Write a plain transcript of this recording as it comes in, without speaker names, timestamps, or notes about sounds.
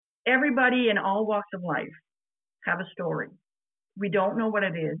Everybody in all walks of life have a story. We don't know what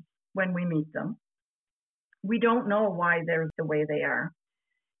it is when we meet them. We don't know why they're the way they are.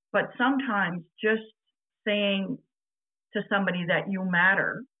 But sometimes just saying to somebody that you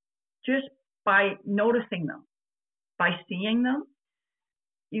matter, just by noticing them, by seeing them,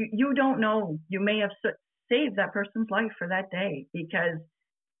 you don't know. You may have saved that person's life for that day, because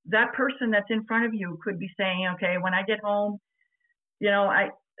that person that's in front of you could be saying, okay, when I get home,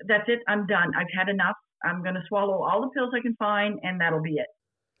 that's it. I'm done. I've had enough. I'm going to swallow all the pills I can find, and that'll be it.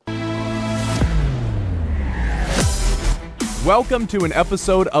 Welcome to an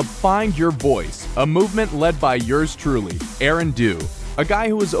episode of Find Your Voice, a movement led by yours truly, Aaron Dew, a guy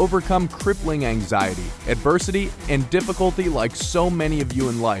who has overcome crippling anxiety, adversity, and difficulty like so many of you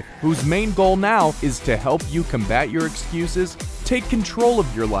in life, whose main goal now is to help you combat your excuses, take control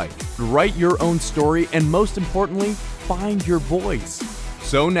of your life, write your own story, and most importantly, find your voice.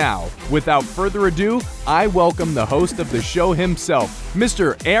 So now, without further ado, I welcome the host of the show himself,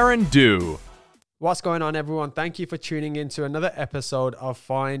 Mr. Aaron Dew. What's going on, everyone? Thank you for tuning in to another episode of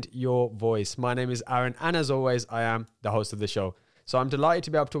Find Your Voice. My name is Aaron, and as always, I am the host of the show. So I'm delighted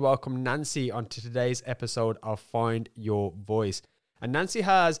to be able to welcome Nancy onto today's episode of Find Your Voice. And Nancy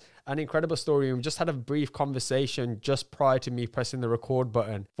has an incredible story. We just had a brief conversation just prior to me pressing the record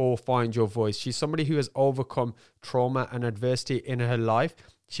button for Find Your Voice. She's somebody who has overcome trauma and adversity in her life.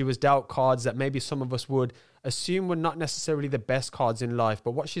 She was dealt cards that maybe some of us would assume were not necessarily the best cards in life.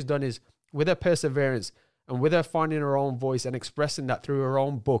 But what she's done is, with her perseverance and with her finding her own voice and expressing that through her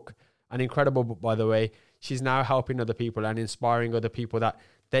own book, an incredible book, by the way, she's now helping other people and inspiring other people that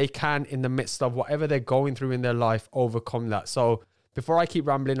they can, in the midst of whatever they're going through in their life, overcome that. So before I keep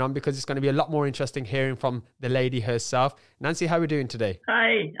rambling on, because it's going to be a lot more interesting hearing from the lady herself, Nancy, how are we doing today?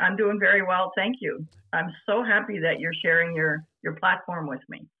 Hi, I'm doing very well. Thank you. I'm so happy that you're sharing your platform with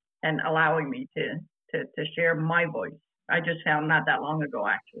me and allowing me to share my voice. I just found not that long ago,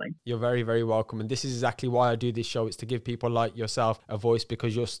 actually. You're very, very welcome. And this is exactly why I do this show. It's to give people like yourself a voice,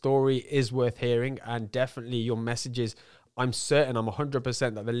 because your story is worth hearing, and definitely your messages, I'm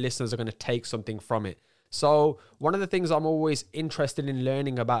 100% that the listeners are going to take something from it. So one of the things I'm always interested in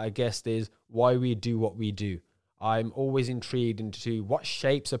learning about a guest is why we do what we do. I'm always intrigued into what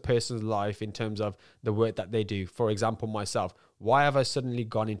shapes a person's life in terms of the work that they do. For example, myself, why have I suddenly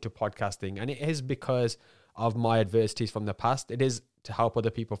gone into podcasting? And it is because of my adversities from the past. It is to help other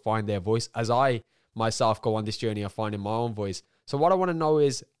people find their voice as I myself go on this journey of finding my own voice. So what I want to know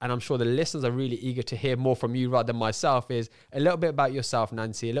is, and I'm sure the listeners are really eager to hear more from you rather than myself, is a little bit about yourself,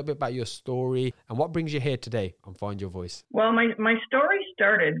 Nancy, a little bit about your story and what brings you here today on Find Your Voice. Well, my story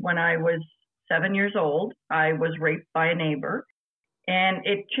started when I was 7 years old. I was raped by a neighbor, and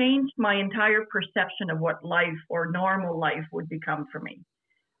it changed my entire perception of what life or normal life would become for me.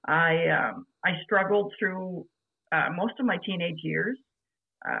 I struggled through most of my teenage years.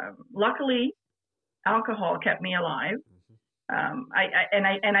 Luckily, alcohol kept me alive.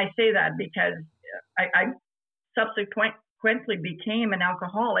 I say that because I subsequently became an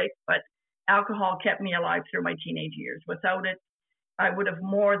alcoholic, but alcohol kept me alive through my teenage years. Without it, I would have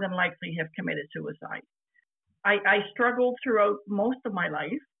more than likely have committed suicide. I struggled throughout most of my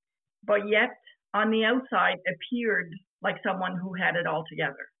life, but yet on the outside appeared like someone who had it all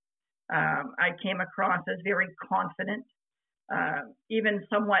together. I came across as very confident, even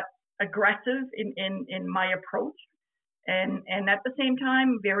somewhat aggressive in my approach, and at the same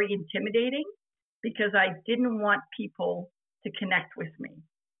time very intimidating, because I didn't want people to connect with me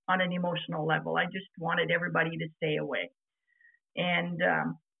on an emotional level. I just wanted everybody to stay away. And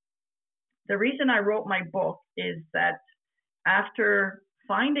the reason I wrote my book is that after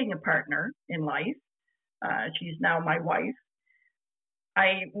finding a partner in life, she's now my wife,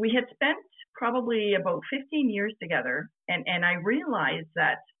 we had spent probably about 15 years together, and I realized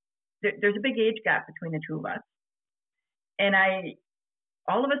that there's a big age gap between the two of us. And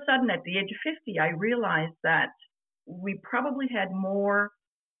all of a sudden, at the age of 50, I realized that we probably had more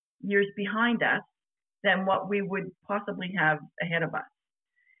years behind us than what we would possibly have ahead of us.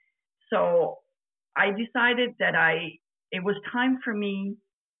 So I decided that it was time for me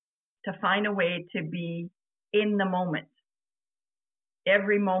to find a way to be in the moment,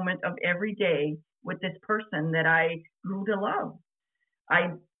 every moment of every day, with this person that I grew to love.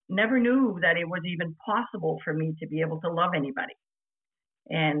 I never knew that it was even possible for me to be able to love anybody,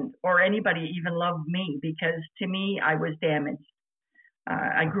 or anybody even loved me, because to me, I was damaged.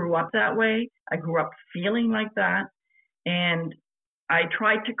 I grew up that way. I grew up feeling like that, and I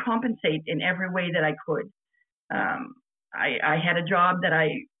tried to compensate in every way that I could. I had a job that I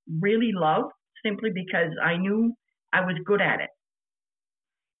really loved simply because I knew I was good at it.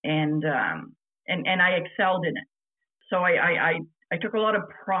 and I excelled in it. So I took a lot of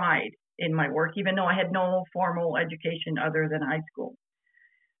pride in my work, even though I had no formal education other than high school.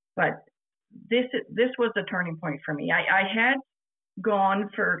 But this was a turning point for me. I had gone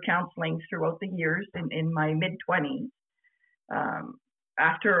for counseling throughout the years in my mid-20s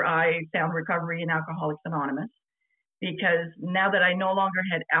after I found recovery in Alcoholics Anonymous, because now that I no longer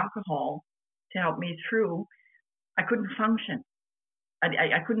had alcohol to help me through, I couldn't function.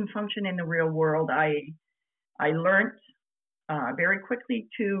 I couldn't function in the real world. I learned very quickly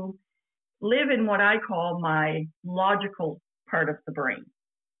to live in what I call my logical part of the brain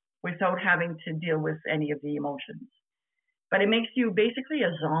without having to deal with any of the emotions. But it makes you basically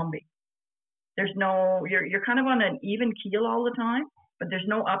a zombie. There's no, you're kind of on an even keel all the time, but there's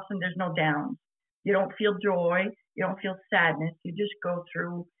no ups and there's no downs. You don't feel joy. You don't feel sadness. You just go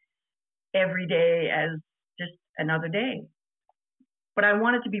through every day as just another day. But I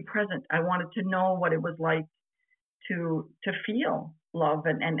wanted to be present. I wanted to know what it was like to feel love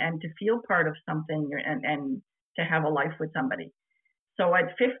and to feel part of something and to have a life with somebody. So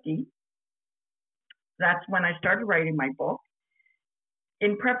at 50, that's when I started writing my book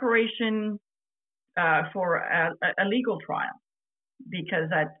in preparation for a legal trial. Because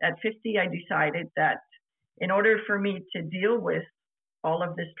at 50, I decided that in order for me to deal with all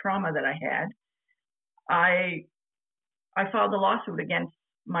of this trauma that I had, I filed a lawsuit against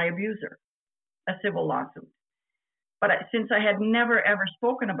my abuser, a civil lawsuit. But since I had never, ever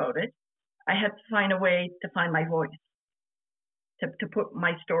spoken about it, I had to find a way to find my voice, to put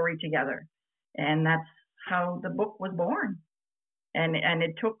my story together. And that's how the book was born. And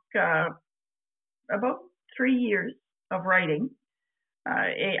it took about 3 years of writing.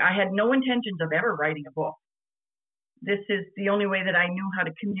 I had no intentions of ever writing a book. This is the only way that I knew how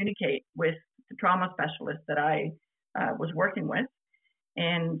to communicate with the trauma specialist that I was working with.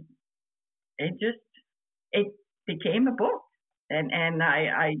 And it became a book. And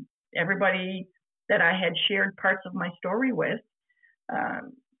I everybody that I had shared parts of my story with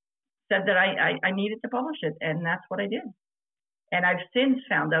said that I needed to publish it, and that's what I did. And I've since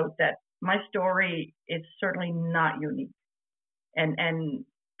found out that my story is certainly not unique. And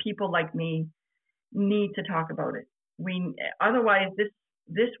people like me need to talk about it. Otherwise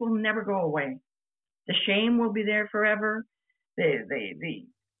this will never go away. The shame will be there forever. We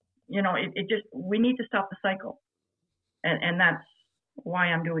need to stop the cycle. And that's why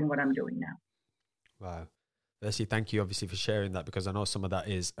I'm doing what I'm doing now. Wow. Firstly, thank you obviously for sharing that, because I know some of that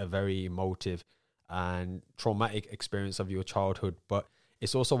is a very emotive and traumatic experience of your childhood, but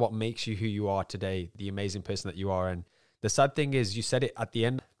it's also what makes you who you are today, the amazing person that you are. And the sad thing is, you said it at the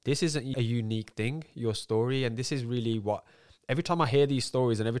end, this isn't a unique thing, your story. And this is really what, every time I hear these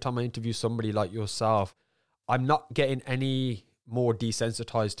stories and every time I interview somebody like yourself, I'm not getting any more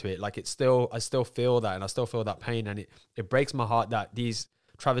desensitized to it. Like I still feel that, and I still feel that pain. And it breaks my heart that these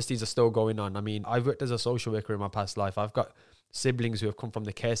travesties are still going on. I mean, I've worked as a social worker in my past life. I've got siblings who have come from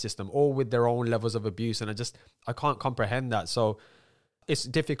the care system, all with their own levels of abuse. And I can't comprehend that. So it's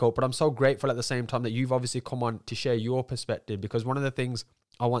difficult, but I'm so grateful at the same time that you've obviously come on to share your perspective, because one of the things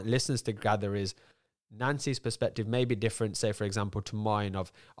I want listeners to gather is Nancy's perspective may be different, say, for example, to mine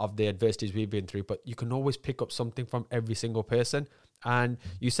of the adversities we've been through, but you can always pick up something from every single person. And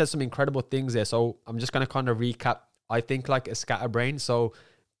you said some incredible things there. So I'm just going to kind of recap. I think like a scatterbrain. So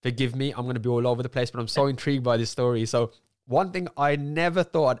forgive me, I'm going to be all over the place, but I'm so intrigued by this story. So one thing I never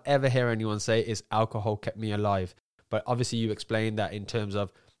thought I'd ever hear anyone say is alcohol kept me alive. But obviously you explained that in terms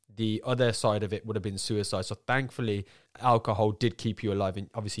of the other side of it would have been suicide. So thankfully, alcohol did keep you alive. And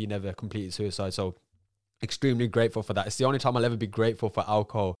obviously you never completed suicide. So extremely grateful for that. It's the only time I'll ever be grateful for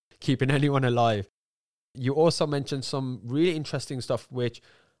alcohol, keeping anyone alive. You also mentioned some really interesting stuff, which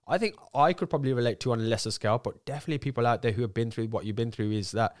I think I could probably relate to on a lesser scale, but definitely people out there who have been through what you've been through,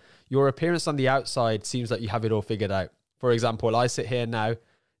 is that your appearance on the outside seems like you have it all figured out. For example, I sit here now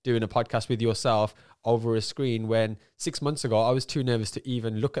doing a podcast with yourself over a screen when 6 months ago, I was too nervous to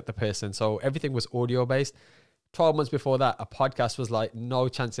even look at the person. So everything was audio based. 12 months before that, a podcast was like, no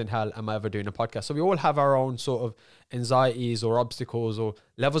chance in hell am I ever doing a podcast. So we all have our own sort of anxieties or obstacles or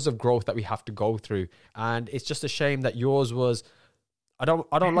levels of growth that we have to go through. And it's just a shame that yours was, I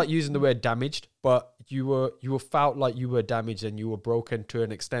don't like using the word damaged, but you felt like you were damaged and you were broken to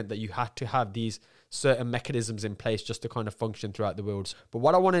an extent that you had to have these certain mechanisms in place just to kind of function throughout the world. But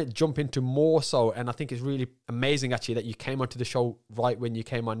what I want to jump into more so, and I think it's really amazing actually that you came onto the show right when you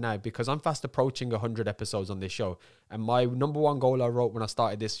came on now, because I'm fast approaching 100 episodes on this show. And my number one goal I wrote when I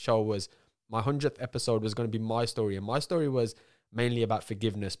started this show was my 100th episode was going to be my story. And my story was mainly about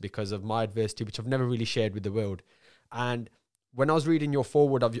forgiveness because of my adversity, which I've never really shared with the world. And when I was reading your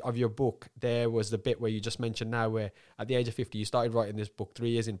foreword of your book, there was the bit where you just mentioned now where at the age of 50, you started writing this book 3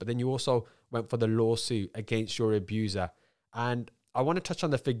 years in, but then you also went for the lawsuit against your abuser. And I want to touch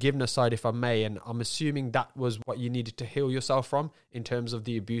on the forgiveness side, if I may, and I'm assuming that was what you needed to heal yourself from in terms of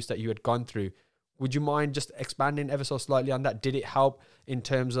the abuse that you had gone through. Would you mind just expanding ever so slightly on that? Did it help in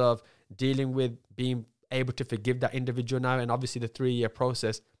terms of dealing with being able to forgive that individual now, and obviously the 3-year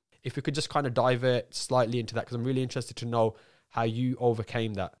process? If we could just kind of divert slightly into that, because I'm really interested to know how you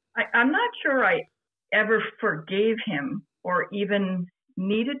overcame that. I'm not sure I ever forgave him or even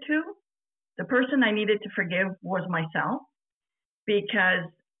needed to. The person I needed to forgive was myself, because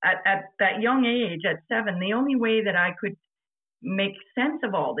at that young age, at 7, the only way that I could make sense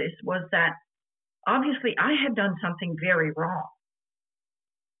of all this was that obviously I had done something very wrong.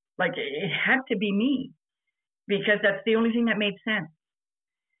 Like, it had to be me, because that's the only thing that made sense.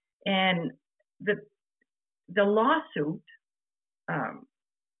 And the lawsuit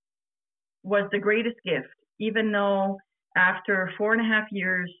was the greatest gift, even though after 4.5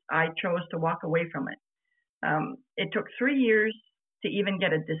 years, I chose to walk away from it. It took 3 years to even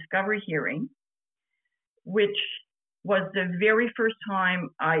get a discovery hearing, which was the very first time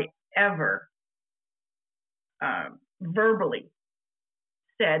I ever verbally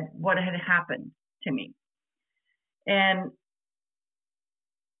said what had happened to me. And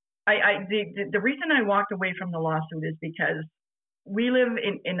the reason I walked away from the lawsuit is because we live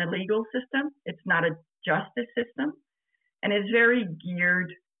in a legal system. It's not a justice system. And it's very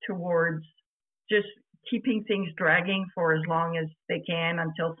geared towards just keeping things dragging for as long as they can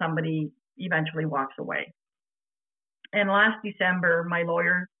until somebody eventually walks away. And last December, my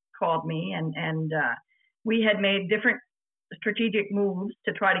lawyer called me, and we had made different strategic moves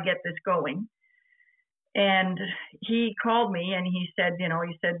to try to get this going. And he called me and he said,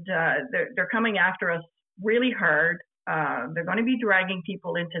 they're coming after us really hard. They're going to be dragging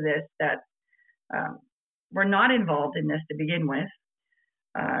people into this that were not involved in this to begin with.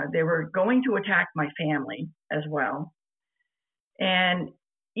 They were going to attack my family as well. And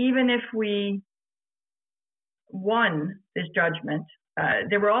even if we won this judgment,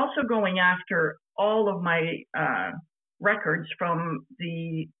 they were also going after all of my records from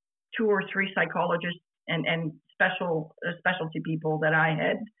the 2 or 3 psychologists and specialty people that I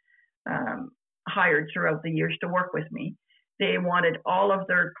had hired throughout the years to work with me. They wanted all of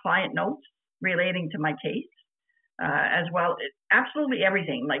their client notes relating to my case, as well, absolutely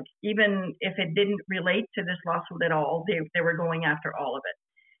everything. Like, even if it didn't relate to this lawsuit at all, they were going after all of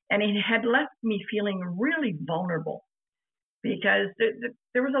it. And it had left me feeling really vulnerable, because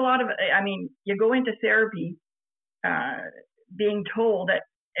there was a lot of, you go into therapy being told that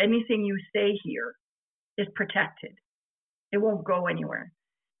anything you say here is protected. It won't go anywhere.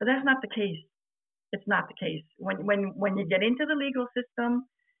 But that's not the case. It's not the case. When you get into the legal system,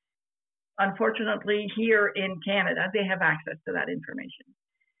 unfortunately, here in Canada, they have access to that information.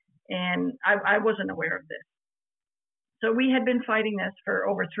 And I wasn't aware of this. So we had been fighting this for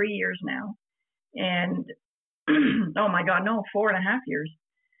over 3 years now. And, oh my God, no, 4.5 years.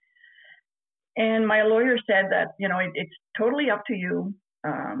 And my lawyer said that, it's totally up to you.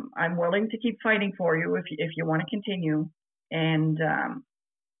 I'm willing to keep fighting for you if you want to continue. And,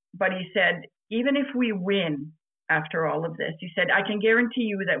 but he said, even if we win after all of this, he said, I can guarantee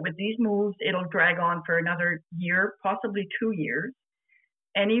you that with these moves, it'll drag on for another year, possibly 2 years.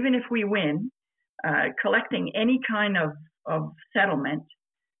 And even if we win, collecting any kind of settlement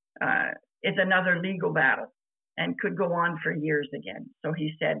is another legal battle and could go on for years again. So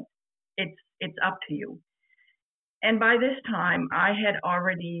he said, it's up to you. And by this time, I had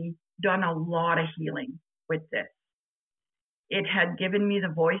already done a lot of healing with this. It had given me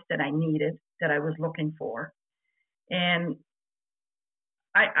the voice that I needed, that I was looking for. And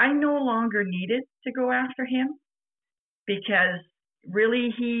I no longer needed to go after him, because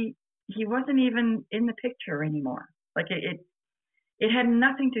really he wasn't even in the picture anymore. Like, it had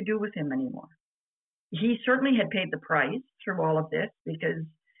nothing to do with him anymore. He certainly had paid the price through all of this, because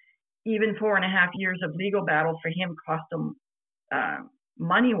even 4.5 years of legal battle for him cost him,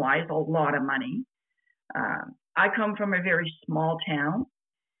 money-wise, a lot of money. I come from a very small town,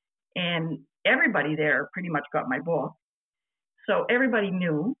 and everybody there pretty much got my book. So everybody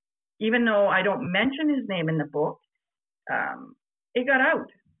knew, even though I don't mention his name in the book, it got out,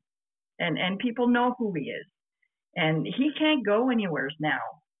 and people know who he is. And he can't go anywhere now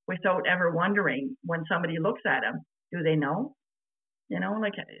without ever wondering, when somebody looks at him, do they know?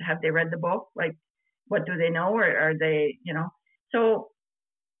 Like, have they read the book? Like, what do they know? Or are they, So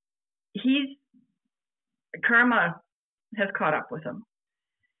karma has caught up with him.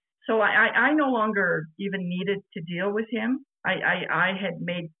 So I no longer even needed to deal with him. I had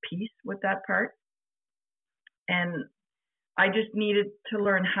made peace with that part, and I just needed to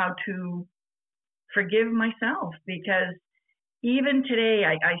learn how to forgive myself, because even today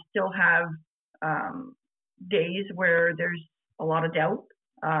I still have days where there's a lot of doubt,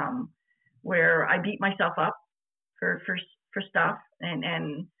 where I beat myself up for stuff,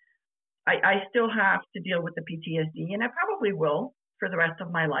 and I still have to deal with the PTSD, and I probably will for the rest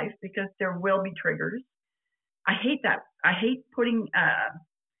of my life, because there will be triggers. I hate that. I hate putting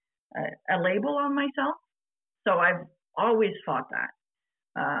a label on myself. So I've always fought that.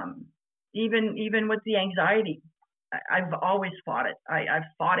 Even with the anxiety, I've always fought it. I've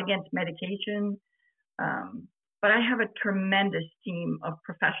fought against medication, but I have a tremendous team of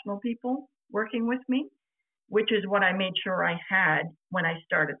professional people working with me, which is what I made sure I had when I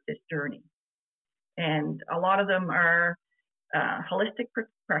started this journey. And a lot of them are holistic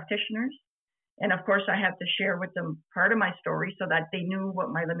practitioners. And of course, I have to share with them part of my story so that they knew what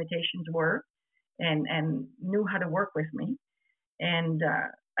my limitations were, and knew how to work with me. And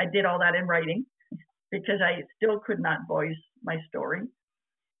I did all that in writing, because I still could not voice my story.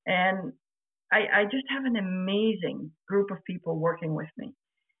 And I just have an amazing group of people working with me.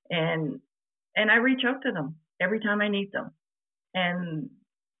 And I reach out to them every time I need them. And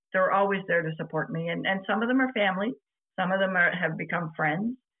they're always there to support me. And some of them are family. Some of them have become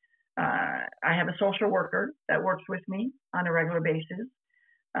friends. I have a social worker that works with me on a regular basis.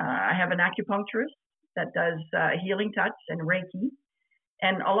 I have an acupuncturist that does healing touch and Reiki.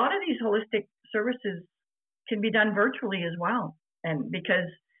 And a lot of these holistic services can be done virtually as well. And because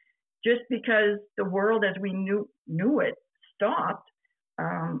the world as we knew it stopped,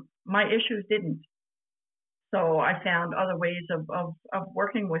 my issues didn't. So I found other ways of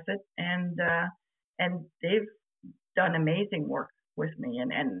working with it, and they've done amazing work with me,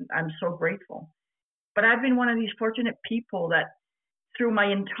 and I'm so grateful. But I've been one of these fortunate people that through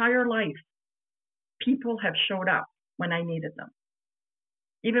my entire life, people have showed up when I needed them.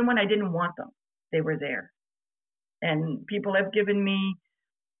 Even when I didn't want them, they were there. And people have given me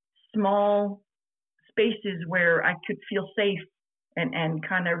small spaces where I could feel safe and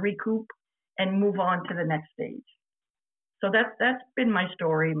kind of recoup and move on to the next stage. So that's been my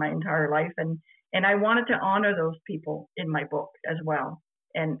story my entire life. And I wanted to honor those people in my book as well,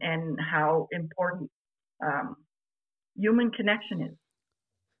 and how important human connection is.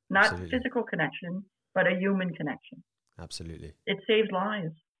 Not Absolutely. Physical connection, but a human connection. Absolutely. It saves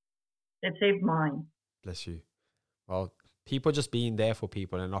lives. It saved mine. Bless you. Well, people just being there for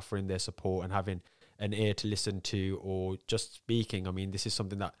people and offering their support and having an ear to listen to, or just speaking. I mean, this is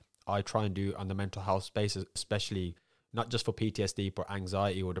something that I try and do on the mental health space, especially not just for PTSD, but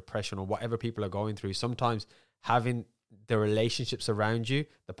anxiety or depression or whatever people are going through. Sometimes having the relationships around you,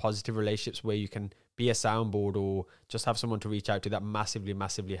 the positive relationships where you can be a soundboard or just have someone to reach out to, that massively,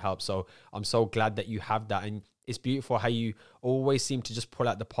 massively helps. So I'm so glad that you have that. And it's beautiful how you always seem to just pull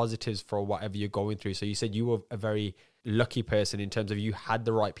out the positives for whatever you're going through. So you said you were a very lucky person in terms of you had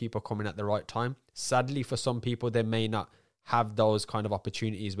the right people coming at the right time. Sadly, for some people, they may not have those kind of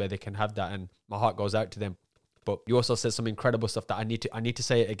opportunities where they can have that. And my heart goes out to them. But you also said some incredible stuff that I need to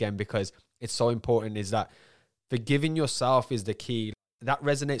say it again, because it's so important, is that forgiving yourself is the key. That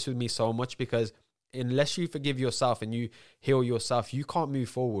resonates with me so much, because unless you forgive yourself and you heal yourself, you can't move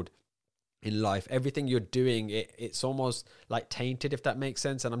forward in life. Everything you're doing, it's almost like tainted, if that makes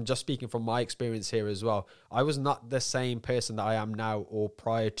sense. And I'm just speaking from my experience here as well. I was not the same person that I am now or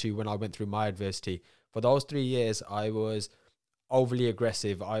prior to when I went through my adversity. For those 3 years, I was overly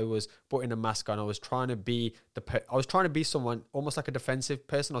aggressive. I was putting a mask on. I was trying to be someone almost like a defensive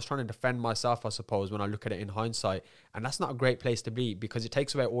person. I was trying to defend myself, I suppose, when I look at it in hindsight. And that's not a great place to be, because it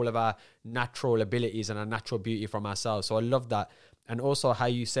takes away all of our natural abilities and our natural beauty from ourselves. So I love that. And also how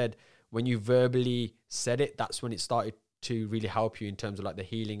you said when you verbally said it, that's when it started to really help you in terms of like the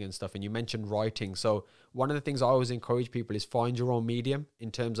healing and stuff. And you mentioned writing. So one of the things I always encourage people is find your own medium in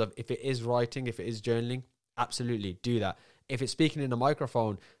terms of, if it is writing, if it is journaling, absolutely do that. If it's speaking in a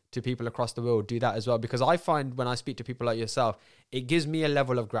microphone to people across the world, do that as well. Because I find when I speak to people like yourself, it gives me a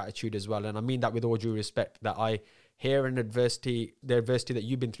level of gratitude as well. And I mean that with all due respect, that I hear the adversity that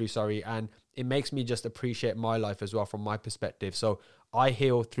you've been through, and it makes me just appreciate my life as well from my perspective. So I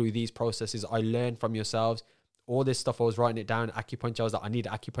heal through these processes. I learn from yourselves. All this stuff, I was writing it down. Acupuncture, I was like, I need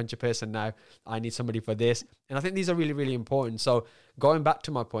an acupuncture person now. I need somebody for this. And I think these are really, really important. So going back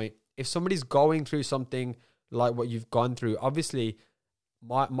to my point, if somebody's going through something like what you've gone through, obviously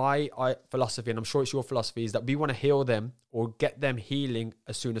my philosophy, and I'm sure it's your philosophy, is that we want to heal them or get them healing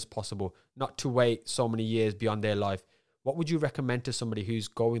as soon as possible, not to wait so many years beyond their life. what would you recommend to somebody who's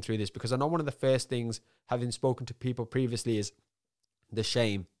going through this? Because I know one of the first things, having spoken to people previously, is the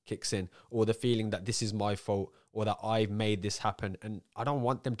shame kicks in, or the feeling that this is my fault, or that I've made this happen. And I don't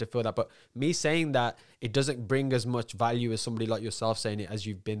want them to feel that. But me saying that, it doesn't bring as much value as somebody like yourself saying it, as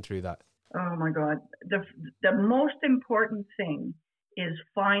you've been through that. Oh my God. The most important thing is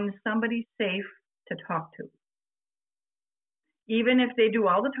find somebody safe to talk to. Even if they do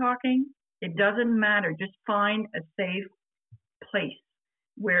all the talking, it doesn't matter. Just find a safe place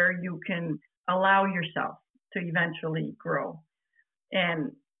where you can allow yourself to eventually grow.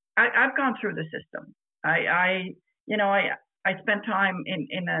 And I've gone through the system. I spent time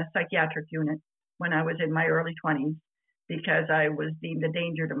in a psychiatric unit when I was in my early 20s because I was deemed a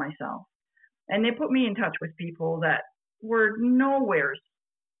danger to myself. And they put me in touch with people that were nowhere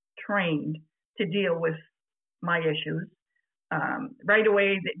trained to deal with my issues right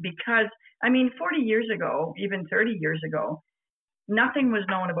away. Because, 40 years ago, even 30 years ago, nothing was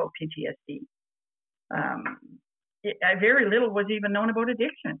known about PTSD. Very little was even known about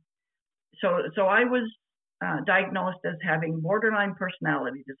addiction. So I was diagnosed as having borderline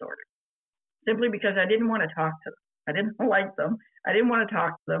personality disorder, simply because I didn't want to talk to them. I didn't like them. I didn't want to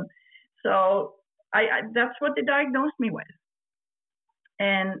talk to them. So that's what they diagnosed me with.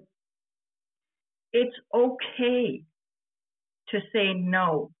 And it's okay to say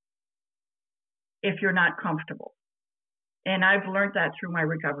no if you're not comfortable. And I've learned that through my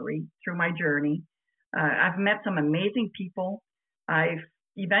recovery, through my journey. I've met some amazing people. I've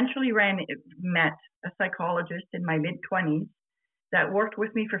eventually met a psychologist in my mid-20s that worked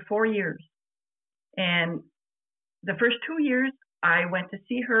with me for 4 years. And the first 2 years, I went to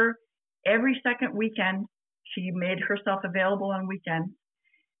see her every second weekend. She made herself available on weekends.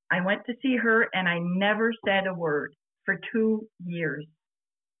 I went to see her and I never said a word for 2 years.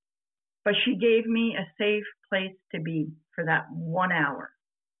 But she gave me a safe place to be for that 1 hour.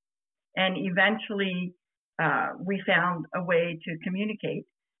 And eventually we found a way to communicate,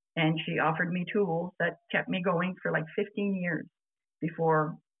 and she offered me tools that kept me going for like 15 years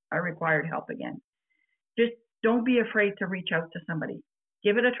before I required help again. Just don't be afraid to reach out to somebody.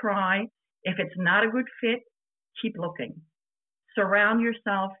 Give it a try. If it's not a good fit, keep looking. Surround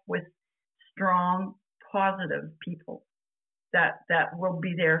yourself with strong, positive people that will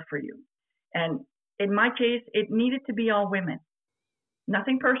be there for you. And in my case, it needed to be all women.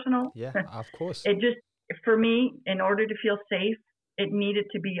 Nothing personal. Yeah, of course. It just, for me, in order to feel safe, it needed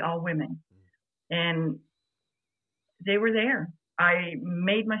to be all women. And they were there. I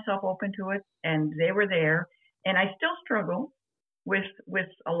made myself open to it, and they were there. And I still struggle with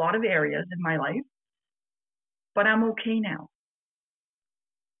a lot of areas in my life, but I'm okay now.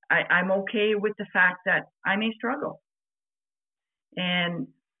 I'm okay with the fact that I may struggle. And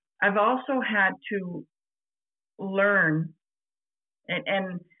I've also had to learn,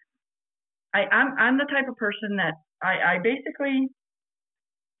 and I'm the type of person that I basically,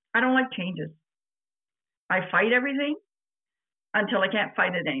 I don't like changes. I fight everything until I can't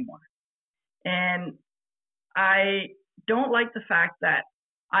fight it anymore. And I don't like the fact that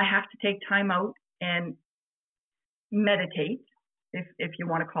I have to take time out and meditate, if you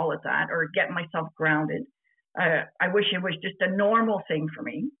want to call it that, or get myself grounded. I wish it was just a normal thing for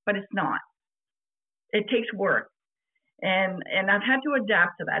me, but it's not. It takes work. And I've had to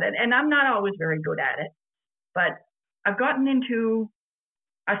adapt to that. And I'm not always very good at it, but I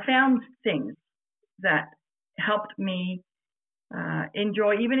found things that helped me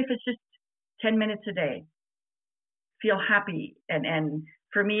enjoy, even if it's just 10 minutes a day, feel happy. And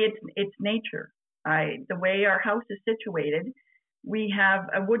for me, it's nature. The way our house is situated, we have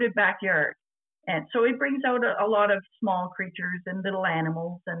a wooded backyard. And so it brings out a lot of small creatures and little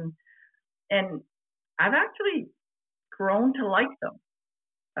animals. And I've actually grown to like them.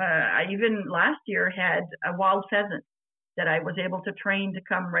 I even last year had a wild pheasant that I was able to train to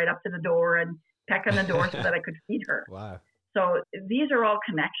come right up to the door and peck on the door so that I could feed her. Wow. So these are all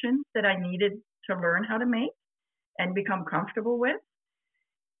connections that I needed to learn how to make and become comfortable with.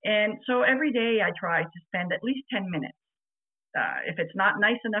 And so every day I try to spend at least 10 minutes. If it's not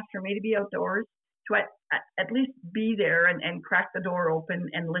nice enough for me to be outdoors, to at least be there and crack the door open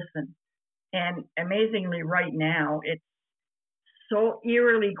and listen. And amazingly, right now, it's so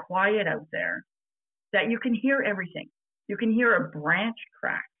eerily quiet out there that you can hear everything. You can hear a branch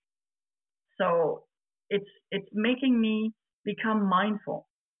crack. So it's making me become mindful.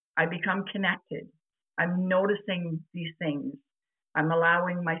 I become connected. I'm noticing these things. I'm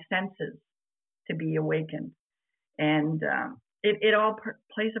allowing my senses to be awakened. And it all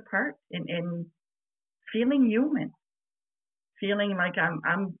plays a part in feeling human, feeling like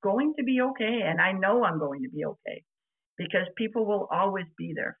I'm going to be okay, and I know I'm going to be okay because people will always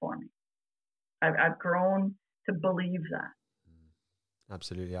be there for me. I've grown to believe that.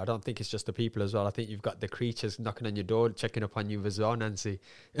 Absolutely. I don't think it's just the people as well. I think you've got the creatures knocking on your door, checking up on you as well, Nancy,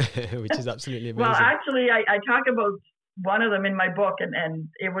 which is absolutely amazing. Well, actually, I talk about one of them in my book, and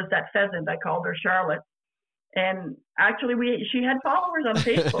it was that pheasant. I called her Charlotte. And actually, she had followers on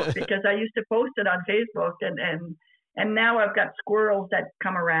Facebook because I used to post it on Facebook. And now I've got squirrels that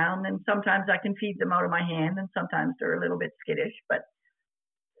come around, and sometimes I can feed them out of my hand, and sometimes they're a little bit skittish. But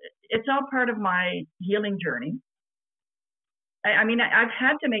it's all part of my healing journey. I mean, I've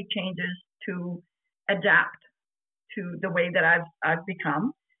had to make changes to adapt to the way that I've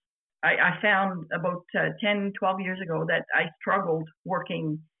become. I found about 10, 12 years ago that I struggled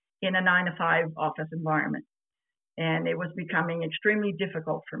working in a 9-to-5 office environment, and it was becoming extremely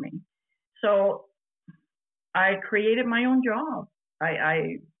difficult for me. So I created my own job.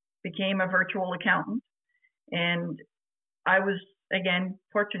 I became a virtual accountant, and I was, again,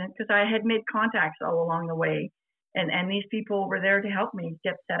 fortunate because I had made contacts all along the way. And these people were there to help me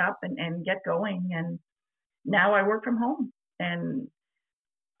get set up and get going. And now I work from home. And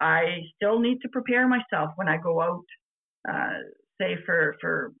I still need to prepare myself when I go out, say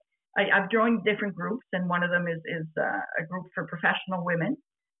I've joined different groups, and one of them is a group for professional women,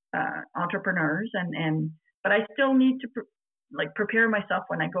 entrepreneurs. But I still need to prepare myself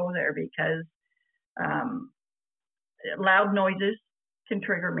when I go there, because loud noises can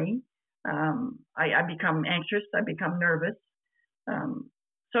trigger me. I become anxious. I become nervous.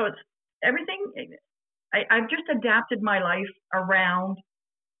 So it's everything. I've just adapted my life around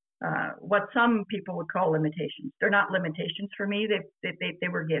what some people would call limitations. They're not limitations for me. They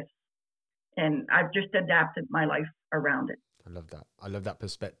were gifts, and I've just adapted my life around it. I love that. I love that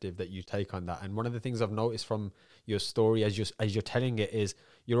perspective that you take on that. And one of the things I've noticed from your story as you're telling it is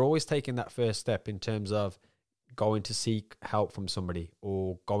you're always taking that first step in terms of going to seek help from somebody,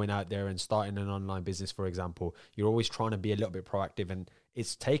 or going out there and starting an online business, for example. You're always trying to be a little bit proactive, and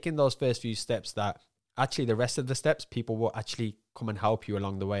it's taking those first few steps that actually the rest of the steps, people will actually come and help you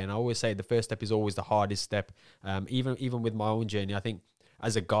along the way. And I always say the first step is always the hardest step. Even with my own journey, I think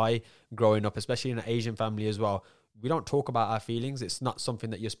as a guy growing up, especially in an Asian family as well, we don't talk about our feelings. It's not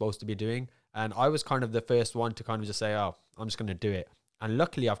something that you're supposed to be doing. And I was kind of the first one to kind of just say, oh, I'm just going to do it. And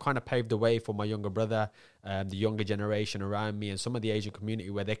luckily, I've kind of paved the way for my younger brother, the younger generation around me, and some of the Asian community,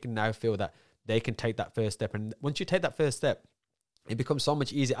 where they can now feel that they can take that first step. And once you take that first step, it becomes so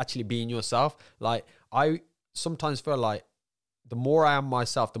much easier actually being yourself. Like, I sometimes feel like the more I am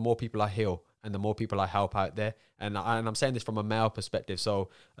myself, the more people I heal and the more people I help out there. And I'm saying this from a male perspective. So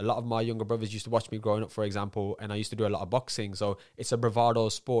a lot of my younger brothers used to watch me growing up, for example, and I used to do a lot of boxing. So it's a bravado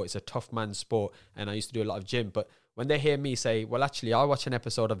sport. It's a tough man sport. And I used to do a lot of gym. But when they hear me say, well, actually, I watch an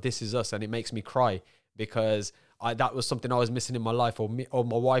episode of This Is Us and it makes me cry because that was something I was missing in my life, or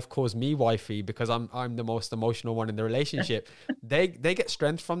my wife calls me wifey because I'm the most emotional one in the relationship. They get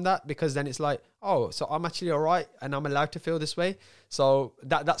strength from that, because then it's like, oh, so I'm actually all right and I'm allowed to feel this way. So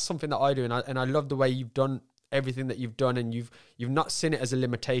that's something that I do, and I love the way you've done everything that you've done, and you've not seen it as a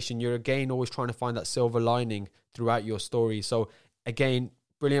limitation. You're again always trying to find that silver lining throughout your story. So again,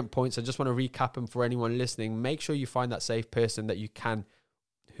 brilliant points. I just want to recap them for anyone listening. Make sure you find that safe person that you can,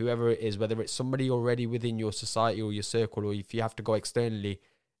 whoever it is, whether it's somebody already within your society or your circle, or if you have to go externally,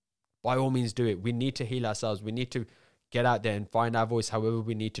 by all means do it. We need to heal ourselves. We need to get out there and find our voice however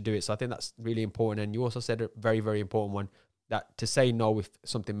we need to do it. So I think that's really important. And you also said a very, very important one, that to say no if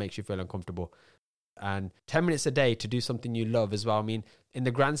something makes you feel uncomfortable. And 10 minutes a day to do something you love as well. I mean, in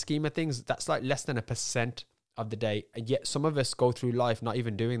the grand scheme of things, that's like less than 1% of the day. And yet some of us go through life not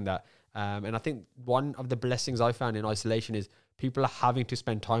even doing that. And I think one of the blessings I found in isolation is people are having to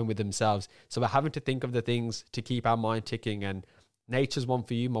spend time with themselves. So we're having to think of the things to keep our mind ticking. And nature's one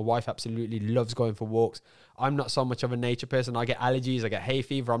for you. My wife absolutely loves going for walks. I'm not so much of a nature person. I get allergies, I get hay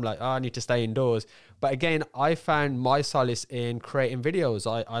fever. I'm like, oh, I need to stay indoors. But again, I found my solace in creating videos.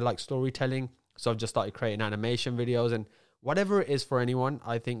 I like storytelling. So I've just started creating animation videos, and whatever it is for anyone,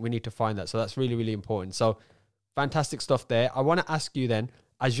 I think we need to find that. So that's really, really important. So fantastic stuff there. I want to ask you then,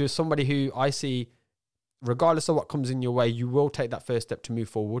 as you're somebody who I see, regardless of what comes in your way, you will take that first step to move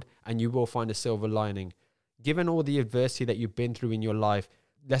forward and you will find a silver lining. Given all the adversity that you've been through in your life,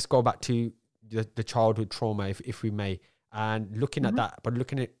 let's go back to the childhood trauma, if we may, and looking at that, but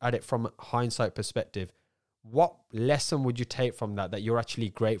looking at it from a hindsight perspective, what lesson would you take from that you're actually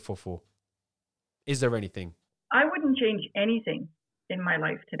grateful for? Is there anything? I wouldn't change anything in my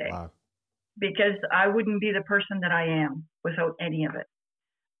life today. Wow. Because I wouldn't be the person that I am without any of it.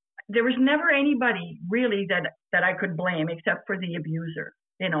 There was never anybody really that I could blame except for the abuser.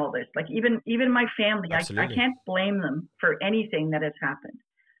 in all this. Like even my family, I can't blame them for anything that has happened.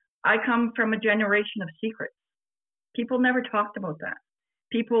 I come from a generation of secrets. People never talked about that.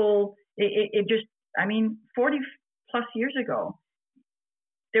 People, it just, I mean, 40 plus years ago,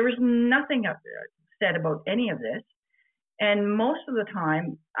 there was nothing said about any of this. And most of the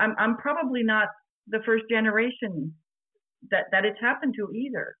time, I'm probably not the first generation that it's happened to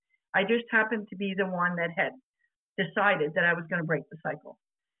either. I just happened to be the one that had decided that I was going to break the cycle.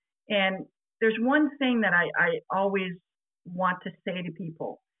 And there's one thing that I always want to say to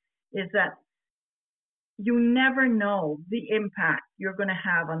people is that you never know the impact you're going to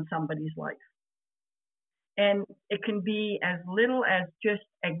have on somebody's life. And it can be as little as just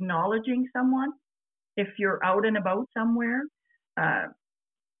acknowledging someone if you're out and about somewhere.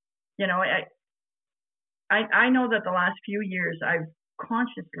 You know, I know that the last few years I've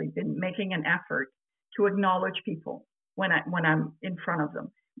consciously been making an effort to acknowledge people when I'm in front of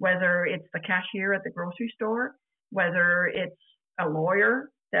them, whether it's the cashier at the grocery store, whether it's a lawyer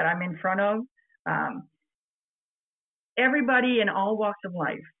that I'm in front of. Everybody in all walks of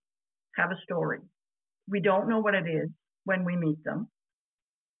life have a story. We don't know what it is when we meet them.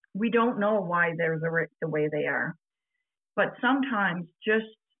 We don't know why they're the way they are. But sometimes just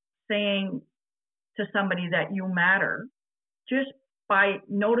saying to somebody that you matter, just by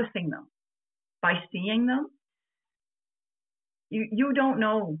noticing them, by seeing them, you don't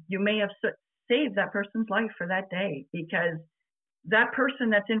know, you may have saved that person's life for that day, because that person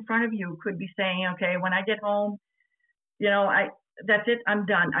that's in front of you could be saying, okay, when I get home, you know, that's it, I'm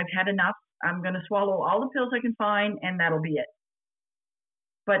done. I've had enough. I'm going to swallow all the pills I can find, and that'll be it.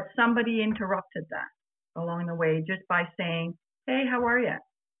 But somebody interrupted that along the way just by saying, hey, how are you?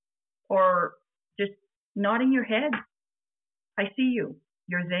 Or just nodding your head. I see you.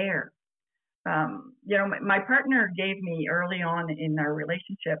 You're there. You know, my partner gave me early on in our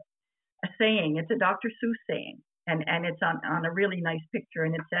relationship a saying. It's a Dr. Seuss saying, and it's on a really nice picture.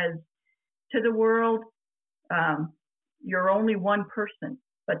 And it says, to the world, you're only one person,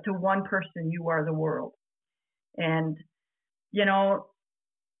 but to one person, you are the world. And, you know,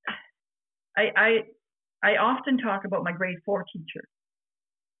 I often talk about my grade 4 teacher,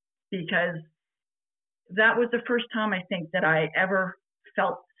 because that was the first time I think that I ever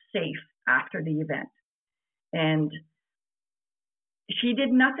felt safe after the event. And she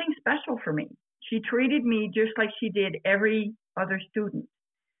did nothing special for me. She treated me just like she did every other student,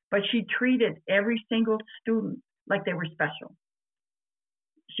 but she treated every single student like they were special.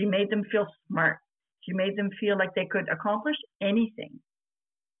 She made them feel smart. She made them feel like they could accomplish anything.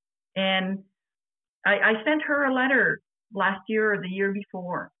 And I sent her a letter last year or the year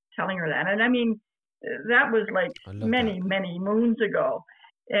before telling her that. And I mean, that was like many moons ago.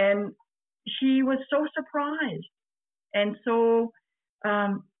 And she was so surprised and so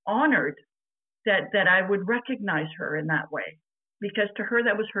honored that I would recognize her in that way, because to her,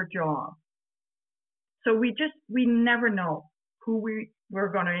 that was her job. So we never know who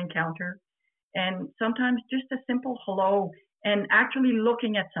we're going to encounter. And sometimes just a simple hello and actually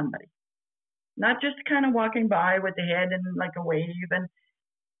looking at somebody, not just kind of walking by with the head and like a wave, and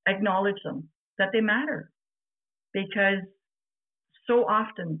acknowledge them, that they matter. Because so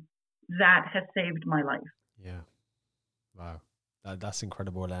often that has saved my life. Yeah. Wow. That's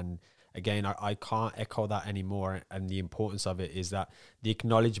incredible. And again, I can't echo that anymore. And the importance of it is that the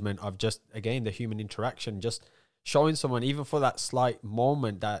acknowledgement of just, again, the human interaction, just showing someone, even for that slight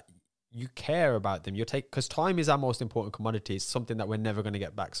moment, that you care about them. Because time is our most important commodity. It's something that we're never going to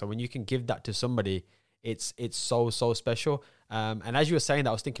get back. So when you can give that to somebody, it's so special. And as you were saying that,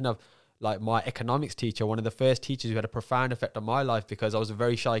 I was thinking of like my economics teacher, one of the first teachers who had a profound effect on my life, because I was a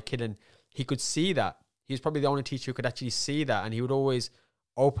very shy kid and he could see that. He was probably the only teacher who could actually see that. And he would always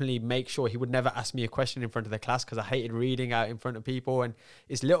openly make sure he would never ask me a question in front of the class, because I hated reading out in front of people. And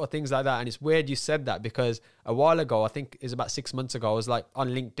it's little things like that. And it's weird you said that, because a while ago, I think it was about 6 months ago, I was like on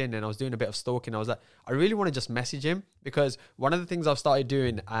LinkedIn and I was doing a bit of stalking. I was like, I really want to just message him, because one of the things I've started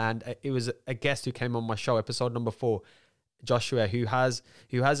doing, and it was a guest who came on my show, episode number 4, Joshua, who has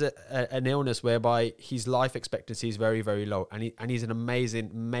an illness whereby his life expectancy is very, very low. And he's an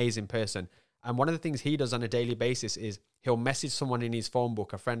amazing person. And one of the things he does on a daily basis is he'll message someone in his phone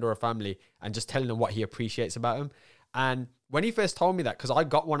book, a friend or a family, and just telling them what he appreciates about them. And when he first told me that, because I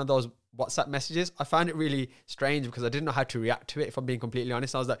got one of those WhatsApp messages, I found it really strange because I didn't know how to react to it, if I'm being completely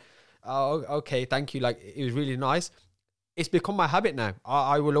honest. I was like, oh, okay, thank you. Like, it was really nice. It's become my habit now.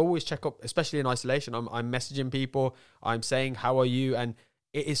 I will always check up, especially in isolation. I'm messaging people. I'm saying, how are you? And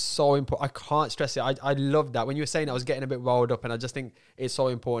it is so important. I can't stress it. I love that. When you were saying it, I was getting a bit riled up, and I just think it's so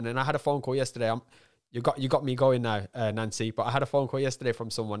important. And I had a phone call yesterday. You got me going now, Nancy. But I had a phone call yesterday from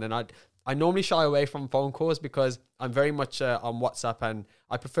someone, and I normally shy away from phone calls because I'm very much on WhatsApp, and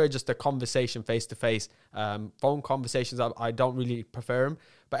I prefer just a conversation face to face. Phone conversations, I don't really prefer them.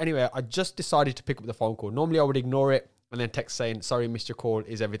 But anyway, I just decided to pick up the phone call. Normally, I would ignore it and then text saying, "Sorry, missed your call.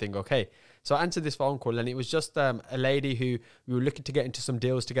 Is everything okay?" So I answered this phone call, and it was just a lady who we were looking to get into some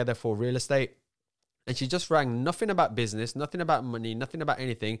deals together for real estate. And she just rang, nothing about business, nothing about money, nothing about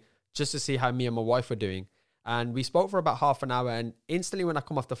anything, just to see how me and my wife were doing. And we spoke for about half an hour. And instantly when I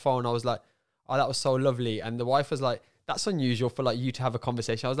come off the phone, I was like, "Oh, that was so lovely." And the wife was like, "That's unusual for like you to have a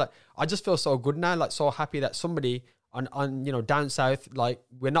conversation." I was like, I just feel so good now, like so happy that somebody on you know, down south, like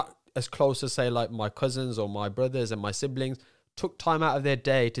we're not as close as say like my cousins or my brothers and my siblings, took time out of their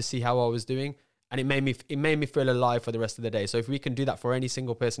day to see how I was doing. And it made me feel alive for the rest of the day. So if we can do that for any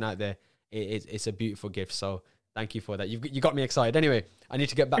single person out there, it's a beautiful gift. So thank you for that. You got me excited. Anyway, I need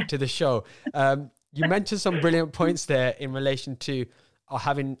to get back to the show. You mentioned some brilliant points there in relation to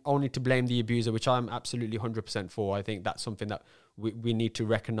having only to blame the abuser, which I'm absolutely 100% for. I think that's something that we need to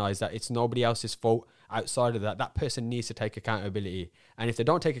recognize, that it's nobody else's fault outside of that. That person needs to take accountability. And if they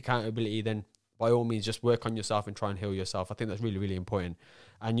don't take accountability, then by all means, just work on yourself and try and heal yourself. I think that's really, really important.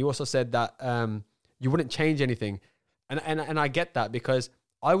 And you also said that you wouldn't change anything. And I get that, because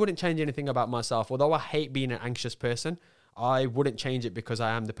I wouldn't change anything about myself. Although I hate being an anxious person, I wouldn't change it because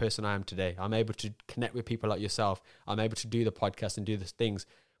I am the person I am today. I'm able to connect with people like yourself. I'm able to do the podcast and do the things.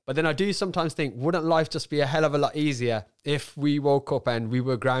 But then I do sometimes think, wouldn't life just be a hell of a lot easier if we woke up and we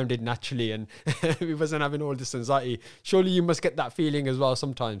were grounded naturally and we wasn't having all this anxiety? Surely you must get that feeling as well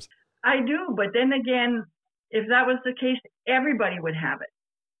sometimes. I do, but then again, if that was the case, everybody would have it.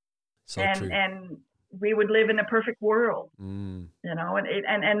 So and, true. And we would live in a perfect world, you know,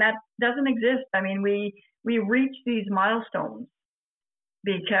 and that doesn't exist. I mean, we reach these milestones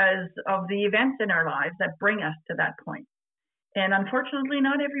because of the events in our lives that bring us to that point. And unfortunately,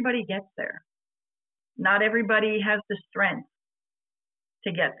 not everybody gets there. Not everybody has the strength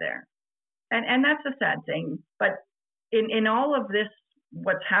to get there. And that's a sad thing. But in all of this,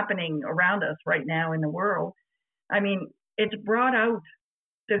 what's happening around us right now in the world, I mean, it's brought out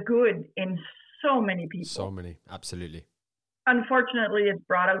the good in so many people. So many, absolutely. Unfortunately, it's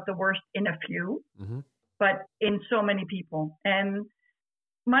brought out the worst in a few, but in so many people. And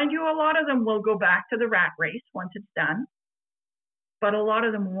mind you, a lot of them will go back to the rat race once it's done, but a lot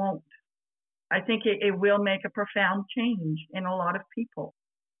of them won't. I think it will make a profound change in a lot of people.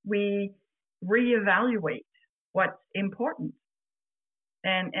 We reevaluate what's important.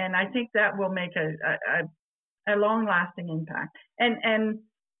 And I think that will make a long-lasting impact. And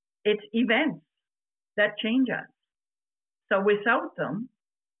it's events that change us. So without them,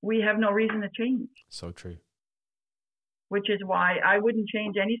 we have no reason to change. So true. Which is why I wouldn't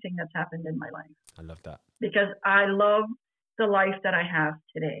change anything that's happened in my life. I love that. Because I love the life that I have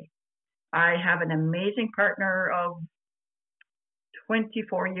today. I have an amazing partner of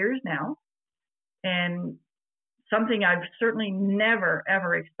 24 years now, and something I've certainly never,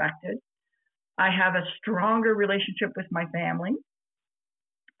 ever expected. I have a stronger relationship with my family.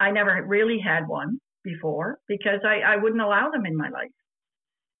 I never really had one before because I wouldn't allow them in my life.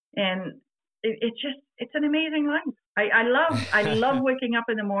 And it's an amazing life. I love waking up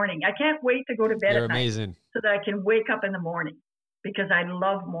in the morning. I can't wait to go to bed You're at night amazing. so that I can wake up in the morning because I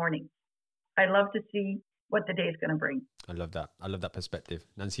love mornings. I love to see what the day is going to bring. I love that. I love that perspective.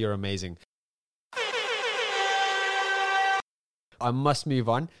 Nancy, you're amazing. I must move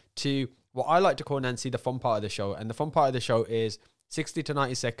on to what I like to call, Nancy, the fun part of the show. And the fun part of the show is 60 to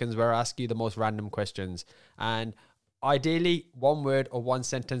 90 seconds where I ask you the most random questions. And ideally, one word or one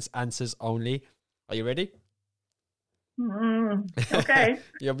sentence answers only. Are you ready? Okay.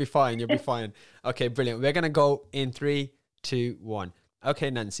 You'll be fine. You'll be fine. Okay, brilliant. We're going to go in 3, 2, 1.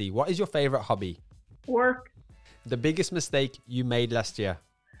 Okay, Nancy, what is your favorite hobby? Work. The biggest mistake you made last year?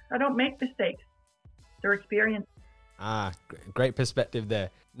 I don't make mistakes. They're experience. Great perspective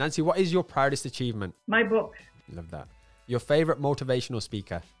there. Nancy, what is your proudest achievement? My book. Love that. Your favorite motivational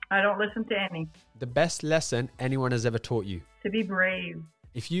speaker? I don't listen to any. The best lesson anyone has ever taught you? To be brave.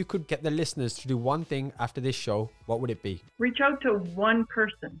 If you could get the listeners to do one thing after this show, what would it be? Reach out to one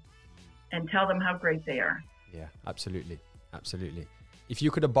person and tell them how great they are. Yeah, absolutely. Absolutely. If you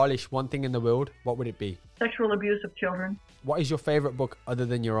could abolish one thing in the world, what would it be? Sexual abuse of children. What is your favorite book other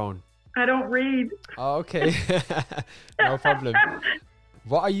than your own? I don't read. Oh, okay. No problem.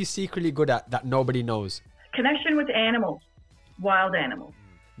 What are you secretly good at that nobody knows? Connection with animals. Wild animals.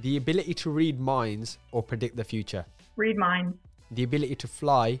 The ability to read minds or predict the future. Read minds. The ability to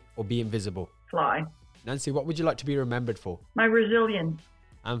fly or be invisible. Fly. Nancy, what would you like to be remembered for? My resilience.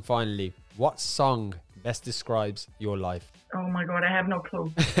 And finally, What song best describes your life? Oh my God, I have no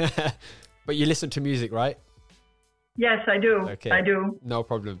clue. But you listen to music, right? Yes, I do. Okay. I do. No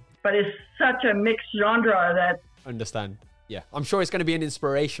problem. But it's such a mixed genre that Understand. Yeah. I'm sure it's going to be an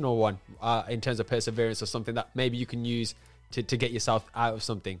inspirational one in terms of perseverance or something that maybe you can use to get yourself out of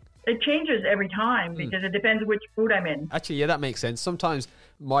something. it changes every time because it depends which mood I'm in. Actually, yeah, that makes sense. Sometimes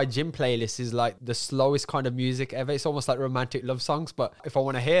my gym playlist is like the slowest kind of music ever. It's almost like romantic love songs. But if I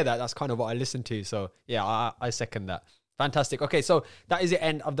want to hear that, that's kind of what I listen to. So yeah, I second that. Fantastic. Okay, so that is the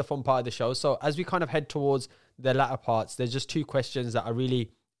end of the fun part of the show. So as we kind of head towards the latter parts, there's just two questions that are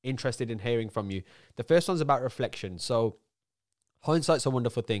really interested in hearing from you. The first one's about reflection. So hindsight's a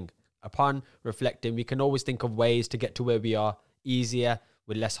wonderful thing. Upon reflecting, we can always think of ways to get to where we are easier,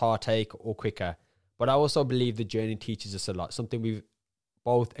 with less heartache or quicker. But I also believe the journey teaches us a lot, something we've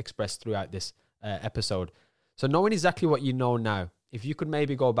both expressed throughout this episode. So knowing exactly what you know now, if you could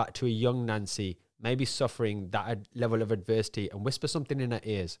maybe go back to a young Nancy, maybe suffering that level of adversity, and whisper something in her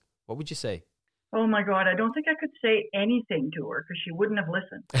ears, what would you say? Oh my God, I don't think I could say anything to her because she wouldn't have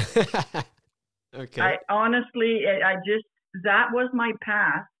listened. Okay. I honestly, that was my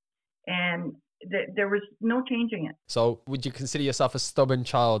path, and there was no changing it. So would you consider yourself a stubborn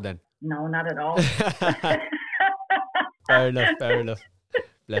child then? No, not at all. Fair enough.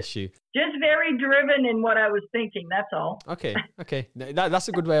 Bless you. Just very driven in what I was thinking, that's all. Okay. That's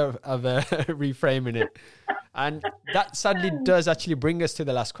a good way of reframing it. And that sadly does actually bring us to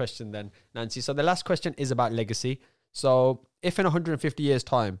the last question then, Nancy. So the last question is about legacy. So if in 150 years'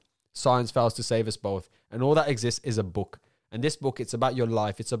 time, science fails to save us both, and all that exists is a book, and this book, it's about your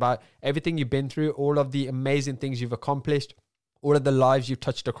life. It's about everything you've been through, all of the amazing things you've accomplished, all of the lives you've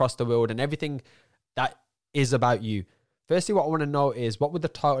touched across the world, and everything that is about you. Firstly, what I want to know is, what would the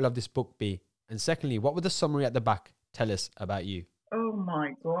title of this book be? And secondly, what would the summary at the back tell us about you? Oh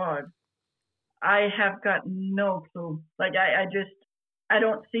my God. I have got no clue. Like, I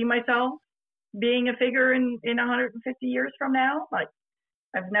don't see myself being a figure in 150 years from now. Like,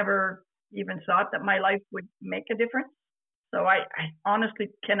 I've never even thought that my life would make a difference. So I honestly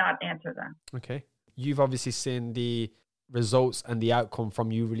cannot answer that. Okay. You've obviously seen the results and the outcome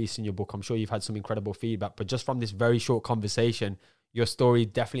from you releasing your book. I'm sure you've had some incredible feedback, but just from this very short conversation, your story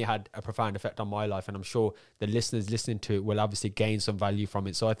definitely had a profound effect on my life. And I'm sure the listeners listening to it will obviously gain some value from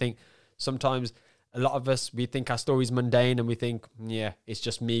it. So I think sometimes a lot of us, we think our story is mundane and we think, yeah, it's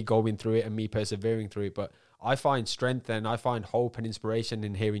just me going through it and me persevering through it. But I find strength and I find hope and inspiration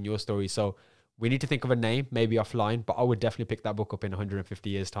in hearing your story. So we need to think of a name, maybe offline, but I would definitely pick that book up in 150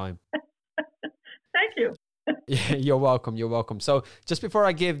 years' time. Thank you. Yeah, you're welcome. So just before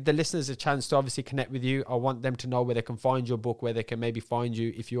I give the listeners a chance to obviously connect with you, I want them to know where they can find your book, where they can maybe find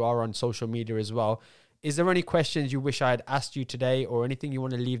you if you are on social media as well. Is there any questions you wish I had asked you today, or anything you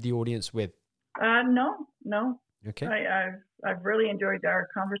want to leave the audience with? No. Okay. I've really enjoyed our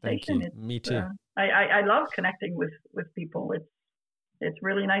conversation. Thank you. Me too. I love connecting with people. It's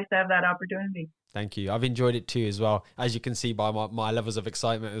really nice to have that opportunity. Thank you. I've enjoyed it too as well, as you can see by my levels of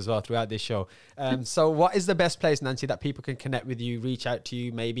excitement as well throughout this show. So what is the best place, Nancy, that people can connect with you, reach out to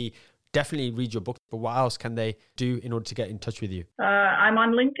you, maybe definitely read your book, but what else can they do in order to get in touch with you? I'm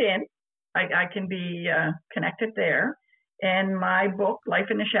on LinkedIn. I can be connected there. And my book, Life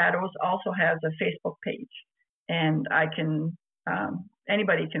in the Shadows, also has a Facebook page. And I can,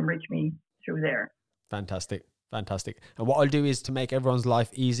 anybody can reach me through there. Fantastic. And what I'll do is, to make everyone's life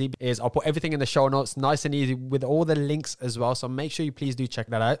easy, is I'll put everything in the show notes, nice and easy, with all the links as well. So make sure you please do check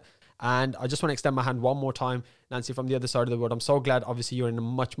that out. And I just want to extend my hand one more time, Nancy, from the other side of the world. I'm so glad, obviously, you're in a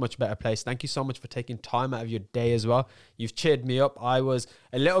much, much better place. Thank you so much for taking time out of your day as well. You've cheered me up. I was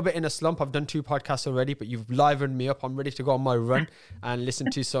a little bit in a slump. I've done 2 podcasts already, but you've livened me up. I'm ready to go on my run and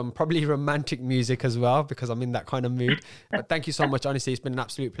listen to some probably romantic music as well, because I'm in that kind of mood. But thank you so much. Honestly, it's been an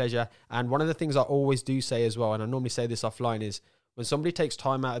absolute pleasure. And one of the things I always do say as well, and I normally say this offline, is when somebody takes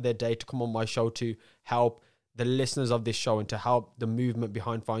time out of their day to come on my show to help the listeners of this show and to help the movement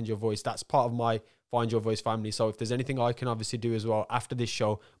behind Find Your Voice, that's part of my Find Your Voice family. So if there's anything I can obviously do as well after this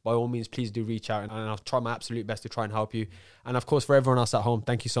show, by all means, please do reach out, and I'll try my absolute best to try and help you. And of course, for everyone else at home,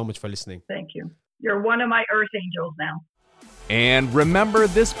 thank you so much for listening. Thank you. You're one of my earth angels now. And remember,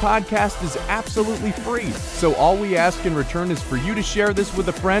 this podcast is absolutely free. So all we ask in return is for you to share this with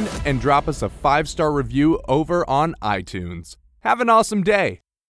a friend and drop us a 5-star review over on iTunes. Have an awesome day.